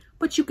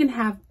 But you can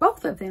have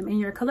both of them in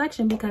your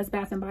collection because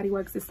Bath & Body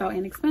Works is so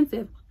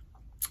inexpensive.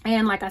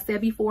 And like I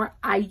said before,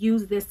 I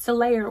use this to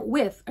layer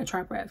with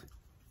Attrape Rêves.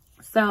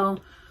 So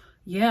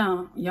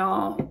yeah,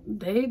 y'all,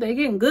 they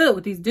getting good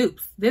with these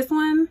dupes. This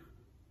one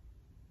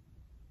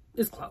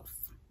is close.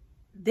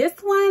 This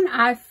one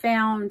I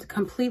found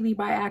completely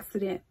by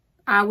accident.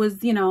 I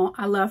was, you know,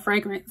 I love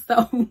fragrance.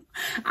 So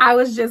I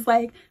was just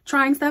like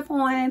trying stuff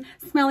on,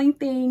 smelling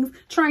things,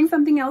 trying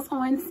something else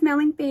on,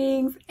 smelling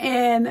things.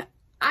 And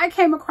I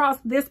came across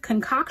this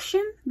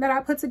concoction that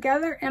I put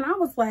together and I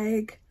was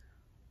like,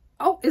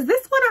 oh, is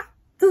this what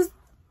does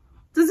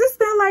this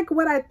smell like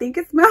what I think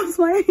it smells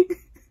like?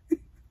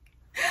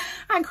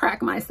 I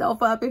crack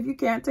myself up if you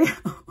can't tell.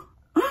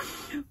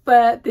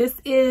 but this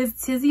is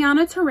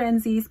Tiziana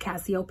Terenzi's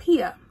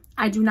Cassiopeia.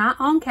 I do not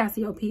own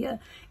Cassiopeia.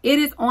 It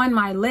is on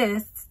my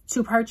list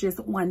to purchase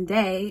one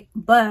day,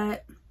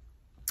 but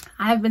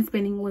I have been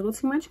spending a little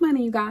too much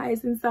money, you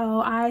guys. And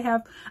so I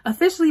have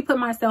officially put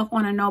myself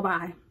on a no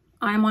buy.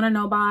 I am on a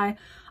no buy.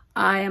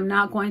 I am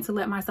not going to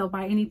let myself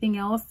buy anything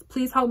else.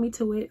 Please hold me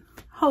to it.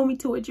 Hold me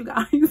to it, you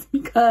guys,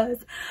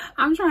 because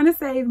I'm trying to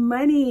save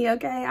money,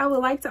 okay? I would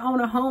like to own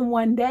a home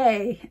one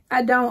day.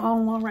 I don't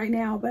own one right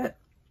now, but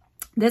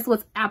this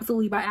was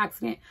absolutely by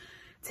accident.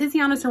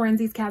 Tiziana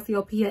Terenzi's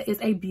Cassiopeia is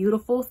a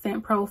beautiful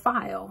scent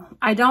profile.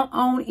 I don't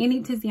own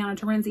any Tiziana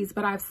Terenzi's,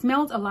 but I've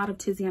smelled a lot of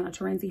Tiziana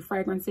Terenzi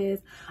fragrances.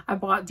 I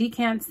bought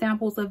decant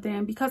samples of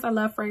them because I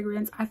love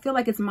fragrance. I feel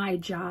like it's my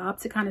job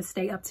to kind of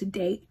stay up to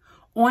date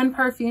on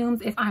perfumes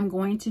if I'm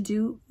going to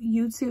do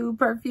YouTube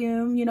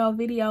perfume, you know,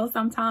 videos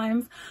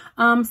sometimes.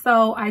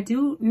 So I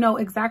do know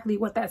exactly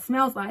what that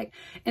smells like.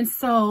 And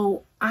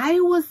so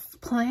I was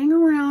playing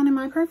around in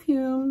my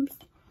perfumes,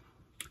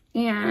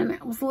 and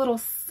it was a little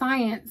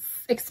science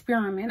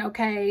experiment,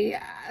 okay?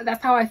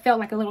 That's how I felt,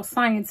 like a little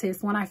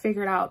scientist when I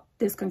figured out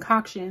this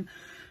concoction.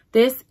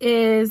 This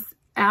is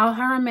Al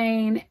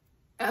Haramain.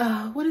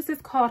 What is this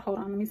called? Hold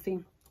on, let me see.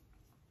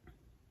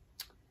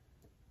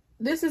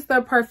 This is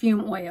the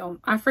perfume oil.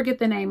 I forget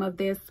the name of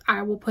this.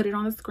 I will put it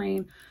on the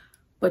screen.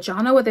 But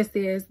y'all know what this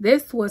is.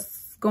 This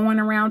was going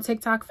around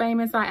TikTok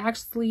famous. I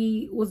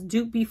actually was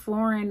duped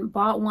before and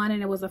bought one,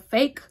 and it was a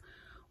fake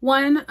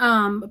one.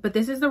 But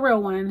this is the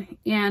real one.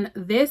 And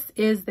this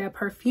is the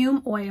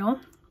perfume oil.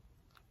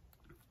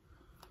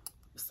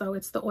 So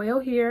it's the oil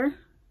here.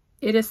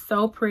 It is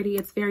so pretty.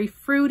 It's very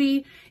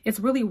fruity.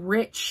 It's really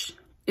rich.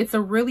 It's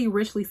a really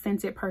richly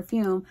scented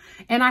perfume.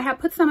 And I have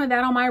put some of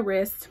that on my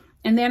wrist.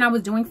 And then I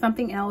was doing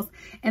something else.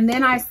 And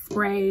then I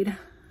sprayed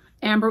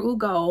Amber Oud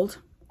Gold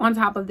on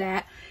top of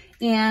that.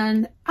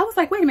 And I was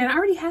like, wait a minute, I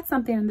already had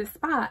something in this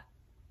spot.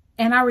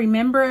 And I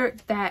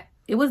remembered that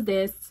it was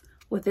this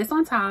with this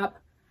on top.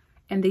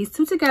 And these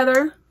two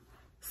together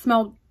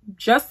smelled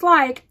just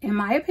like, in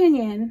my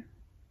opinion,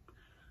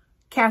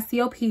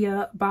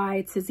 Cassiopeia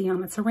by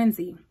Tiziana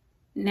Terenzi.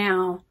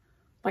 Now,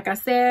 like I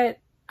said,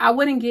 I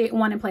wouldn't get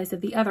one in place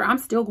of the other. I'm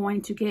still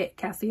going to get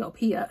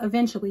Cassiopeia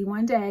eventually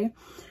one day.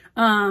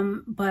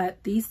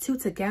 But these two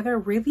together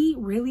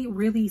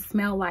really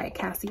smell like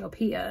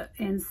Cassiopeia.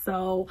 And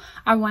so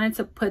I wanted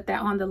to put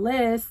that on the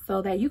list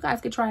so that you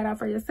guys could try it out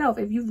for yourself.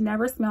 If you've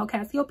never smelled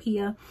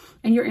Cassiopeia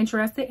and you're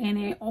interested in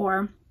it,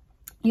 or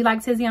you like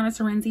Tiziana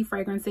Terenzi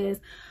fragrances,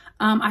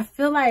 I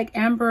feel like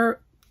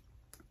Amber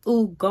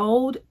Oud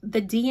Gold,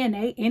 the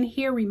DNA in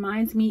here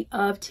reminds me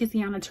of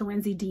Tiziana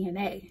Terenzi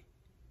DNA,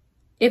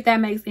 if that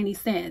makes any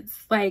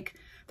sense. Like,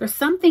 there's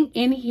something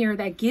in here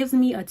that gives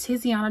me a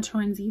Tiziana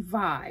Terenzi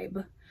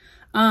vibe,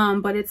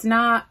 but it's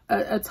not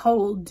a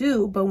total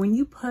dupe. But when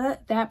you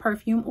put that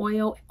perfume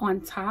oil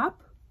on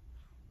top,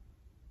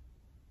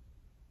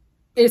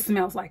 it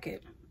smells like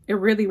it. It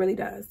really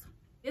does.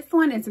 This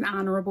one is an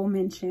honorable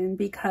mention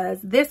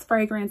because this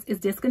fragrance is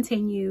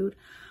discontinued.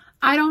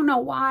 I don't know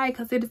why,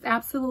 because it is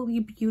absolutely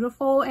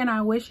beautiful and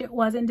I wish it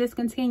wasn't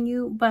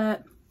discontinued,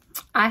 but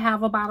I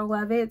have a bottle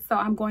of it, so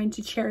I'm going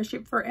to cherish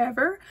it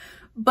forever.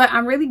 But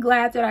I'm really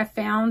glad that I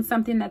found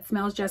something that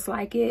smells just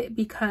like it,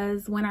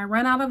 because when I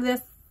run out of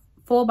this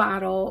full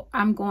bottle,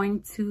 I'm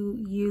going to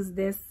use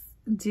this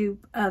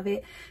dupe of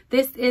it.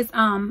 This is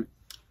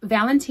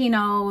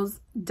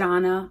Valentino's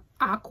Donna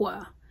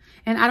Aqua.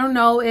 And I don't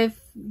know if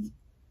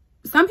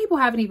some people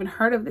haven't even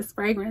heard of this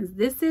fragrance.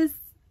 This is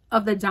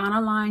of the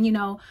Donna line, you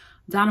know,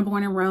 Donna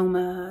Born in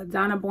Roma,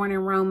 Donna Born in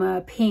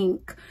Roma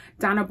Pink,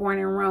 Donna Born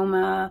in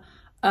Roma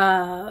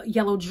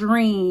Yellow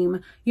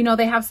Dream. You know,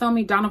 they have so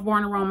many. Donna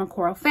Born in Roma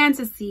Coral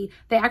Fantasy.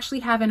 They actually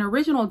have an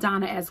original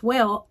Donna as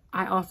well.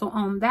 I also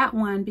own that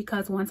one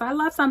because once I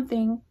love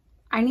something,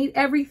 I need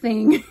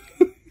everything.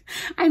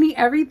 I need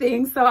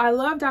everything. So I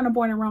love Donna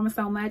Born in Roma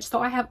so much. So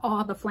I have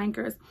all the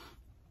flankers.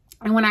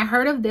 And when I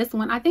heard of this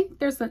one, I think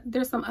there's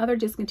some other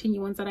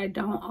discontinued ones that I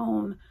don't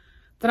own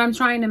that I'm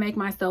trying to make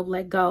myself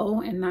let go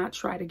and not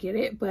try to get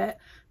it. But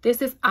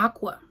this is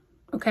Aqua.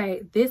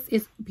 Okay, this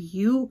is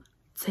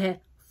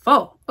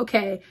beautiful.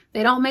 Okay,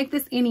 they don't make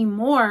this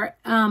anymore,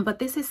 but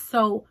this is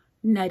so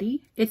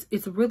nutty.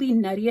 It's really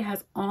nutty. It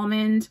has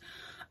almond.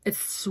 It's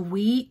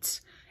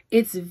sweet.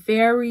 It's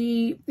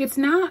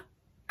not,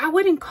 I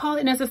wouldn't call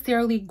it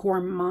necessarily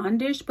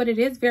gourmandish, but it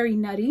is very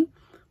nutty.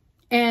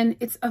 And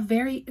it's a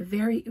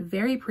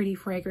very pretty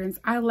fragrance.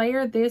 I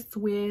layer this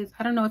with,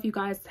 I don't know if you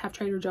guys have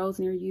Trader Joe's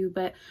near you,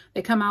 but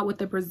they come out with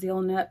the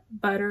Brazil nut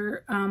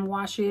butter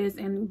washes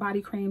and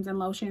body creams and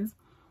lotions.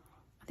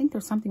 I think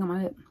there's something on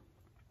my lip.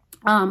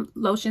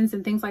 Lotions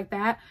and things like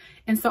that.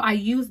 And so I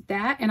use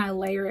that and I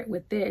layer it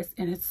with this,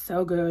 and it's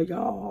so good,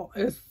 y'all.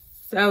 It's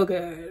so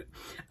good.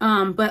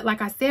 But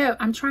like I said,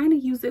 I'm trying to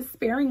use it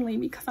sparingly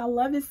because I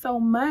love it so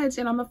much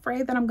and I'm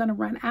afraid that I'm going to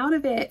run out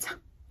of it.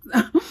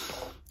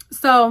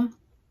 So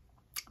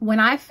when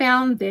I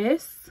found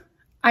this,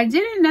 I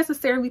didn't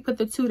necessarily put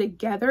the two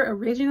together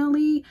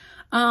originally,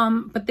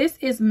 but this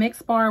is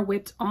Mix Bar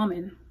Whipped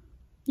Almond.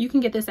 You can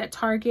get this at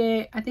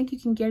Target. I think you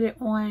can get it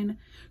on,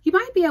 you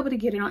might be able to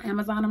get it on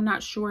Amazon. I'm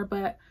not sure,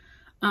 but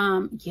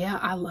yeah,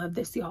 I love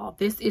this, y'all.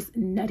 This is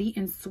nutty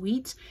and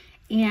sweet.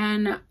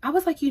 And I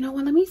was like, you know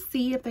what, let me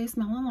see if they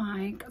smell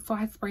alike. So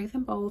I sprayed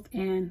them both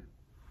and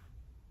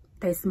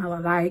they smell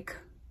alike.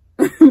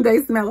 They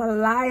smell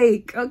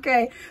alike.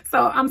 Okay,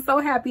 so I'm so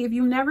happy. If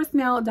you've never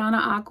smelled Donna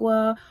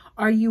Aqua,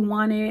 or you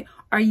want it,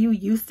 or you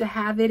used to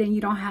have it and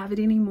you don't have it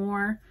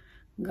anymore,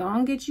 go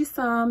and get you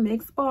some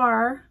mixed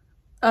bar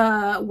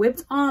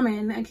whipped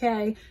almond,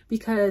 okay,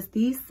 because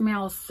these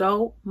smell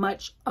so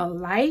much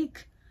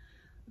alike.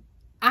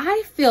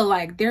 I feel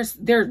like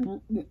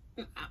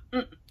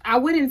I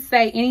wouldn't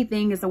say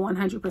anything is a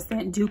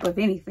 100% dupe of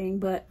anything,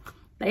 but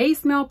they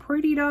smell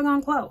pretty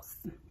doggone close.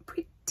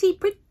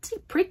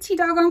 Pretty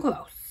doggone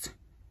close.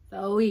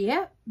 So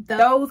yeah,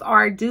 those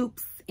are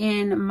dupes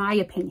in my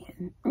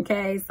opinion.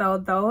 Okay, so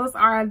those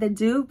are the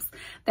dupes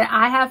that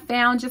I have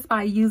found just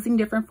by using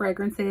different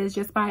fragrances,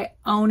 just by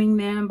owning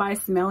them, by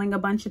smelling a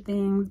bunch of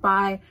things,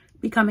 by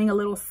becoming a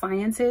little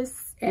scientist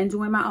and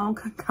doing my own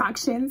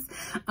concoctions.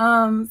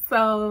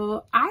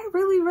 So I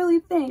really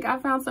think I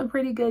found some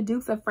pretty good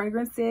dupes of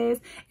fragrances.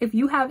 If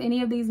you have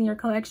any of these in your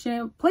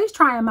collection, please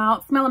try them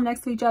out, smell them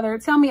next to each other.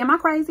 Tell me, am I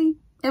crazy?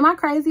 Am I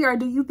crazy, or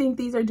do you think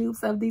these are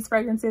dupes of these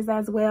fragrances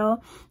as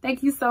well?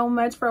 Thank you so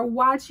much for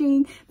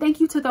watching. Thank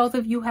you to those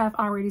of you who have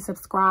already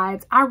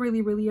subscribed. I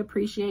really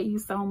appreciate you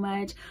so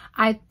much.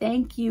 I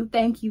thank you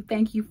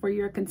for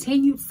your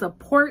continued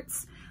support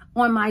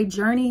on my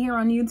journey here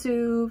on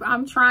YouTube.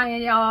 I'm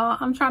trying, y'all.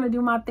 I'm trying to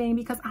do my thing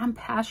because I'm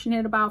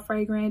passionate about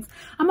fragrance.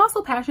 I'm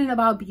also passionate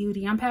about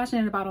beauty. I'm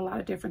passionate about a lot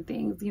of different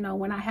things. You know,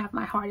 when I have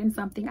my heart in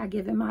something, I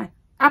give it my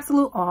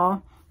absolute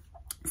all.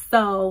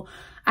 So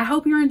I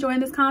hope you're enjoying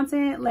this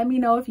content. Let me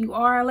know if you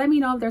are. Let me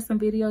know if there's some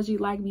videos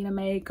you'd like me to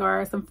make,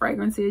 or some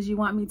fragrances you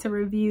want me to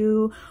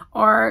review,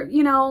 or,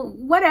 you know,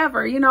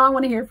 whatever. You know, I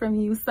want to hear from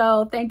you.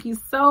 So thank you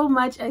so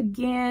much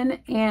again.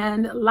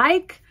 And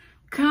like,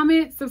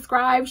 comment,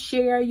 subscribe,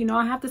 share. You know,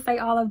 I have to say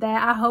all of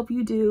that. I hope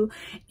you do.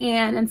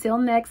 And until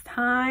next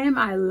time,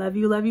 I love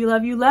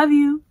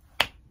you.